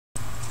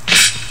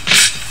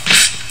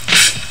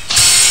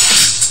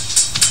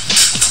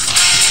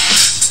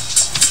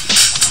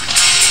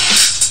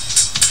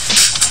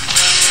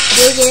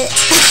Dig it.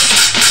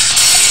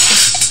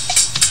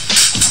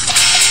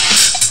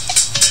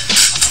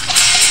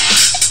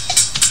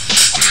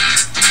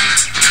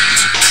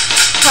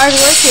 Hard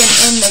working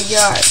in the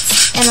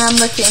yards, and I'm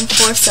looking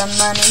for some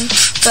money.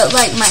 But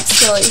like Mike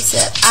Scully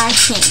said, I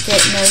can't get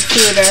no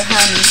food or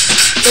honey.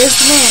 There's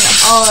men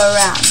all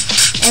around,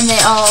 and they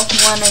all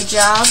want a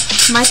job.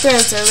 My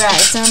threads are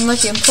rags, and I'm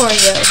looking poor,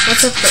 yo.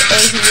 What's up for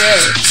ABO?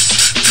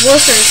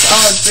 Workers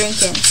all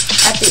drinking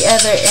at the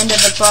other end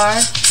of the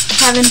bar,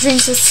 having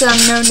drinks with some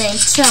no-name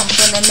chump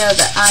when they know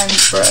that I'm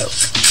broke.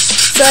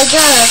 So I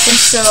got up and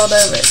strolled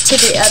over to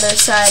the other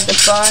side of the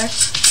bar.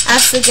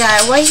 Asked the guy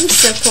why you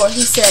so poor.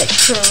 He said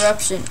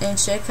corruption in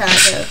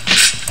Chicago.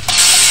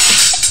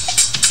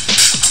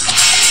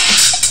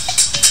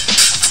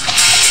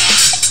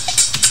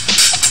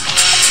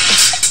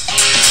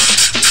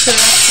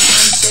 Corruption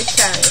in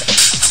Chicago.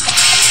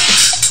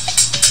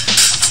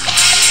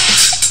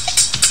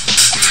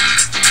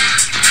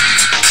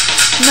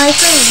 My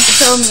friend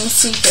told me a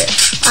secret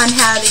on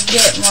how to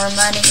get more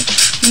money.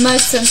 Mug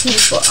some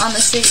people on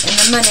the street and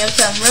the money will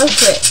come real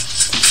quick.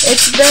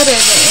 It's better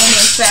than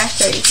any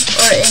factory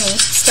or any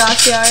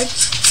stockyard.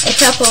 A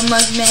couple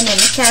mug men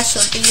and the cash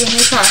will be in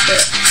your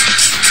pocket.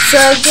 So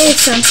I gave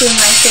some to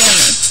my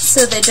family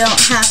so they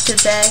don't have to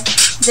beg.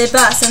 They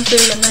bought some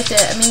food and looked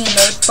at me and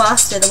they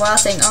bossed the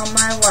wild thing on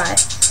my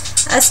wife.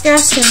 I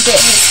scratched and bit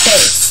his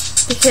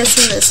face because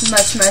he was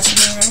much, much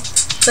meaner.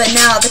 But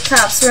now the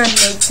cops run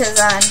me because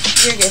I'm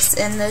Jurgis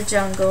in the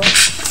jungle.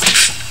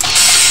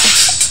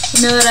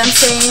 You know what I'm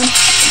saying?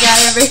 Got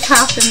every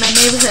cop in my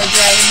neighborhood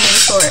dragging me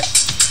to court.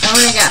 I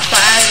only got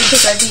fired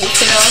because I beat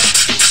Phil.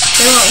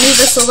 They won't leave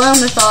us alone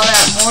with all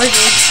that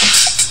mortgage.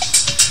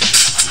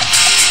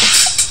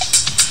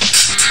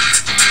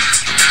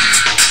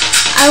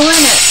 I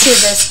went up to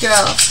this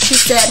girl. She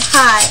said,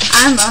 "Hi,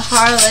 I'm a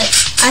harlot."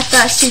 I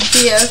thought she'd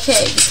be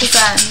okay because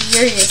I'm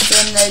Jurgis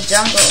in the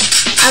jungle.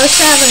 I was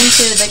traveling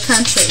through the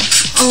country,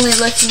 only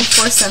looking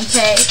for some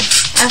pay.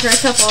 After a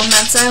couple of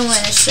months, I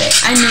went astray.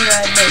 I knew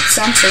I'd make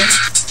something.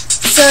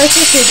 So I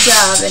took a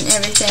job and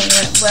everything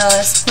went well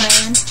as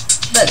planned.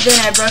 But then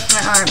I broke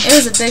my arm. It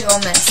was a big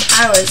old mess.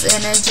 I was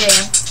in a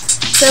jam.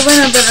 So I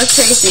went a little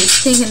crazy,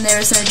 thinking there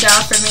was no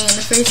job for me in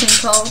the freezing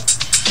cold.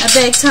 I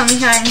begged Tommy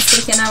hide and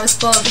seek, and I was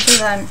bold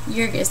because I'm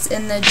Jurgis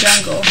in the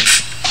jungle.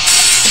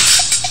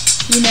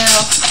 You know,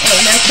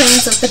 ain't no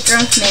plans with the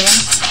drunk man.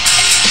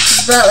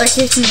 His butler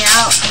kicked me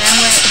out, and I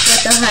went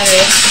with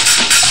 100.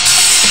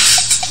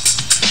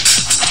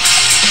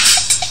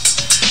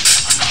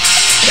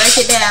 Break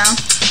it down.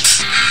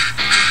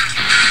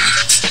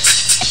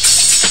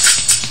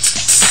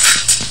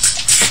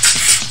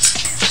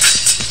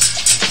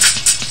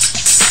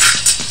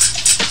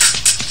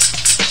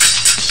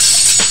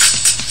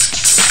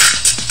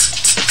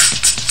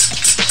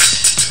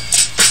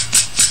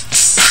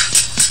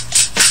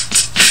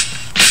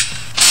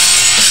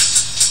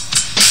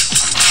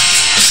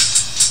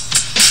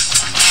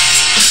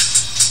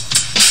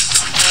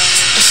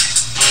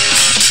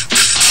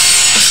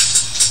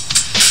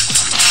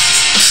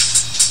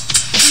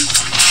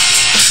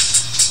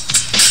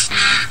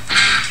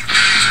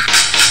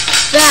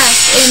 Back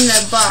in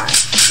the bar,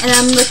 and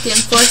I'm looking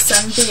for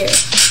some beer.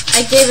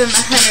 I gave him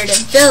 100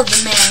 and filled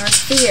the man with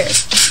fear.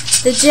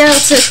 The jail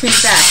took me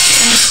back,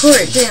 and the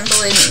court didn't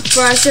believe me,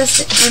 for I was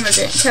just an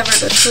immigrant covered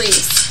with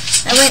fleas.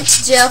 I went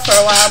to jail for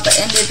a while, but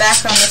ended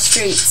back on the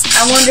streets.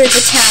 I wandered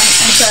the town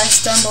until I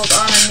stumbled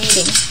on a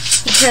meeting,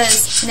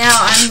 because now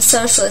I'm a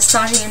socialist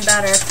talking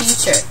about our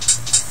future.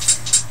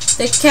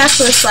 The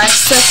capitalist life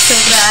sucks so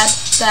bad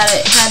that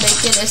it had to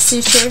get a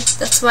suture.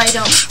 That's why I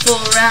don't fool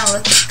around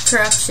with the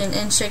corruption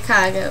in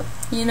Chicago.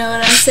 You know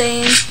what I'm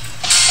saying?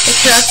 The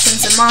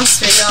corruption's a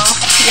monster, y'all.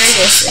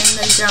 Jurgis in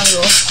the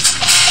jungle.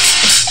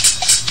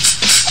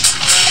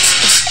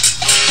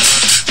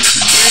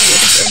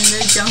 Jurgis in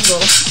the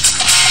jungle.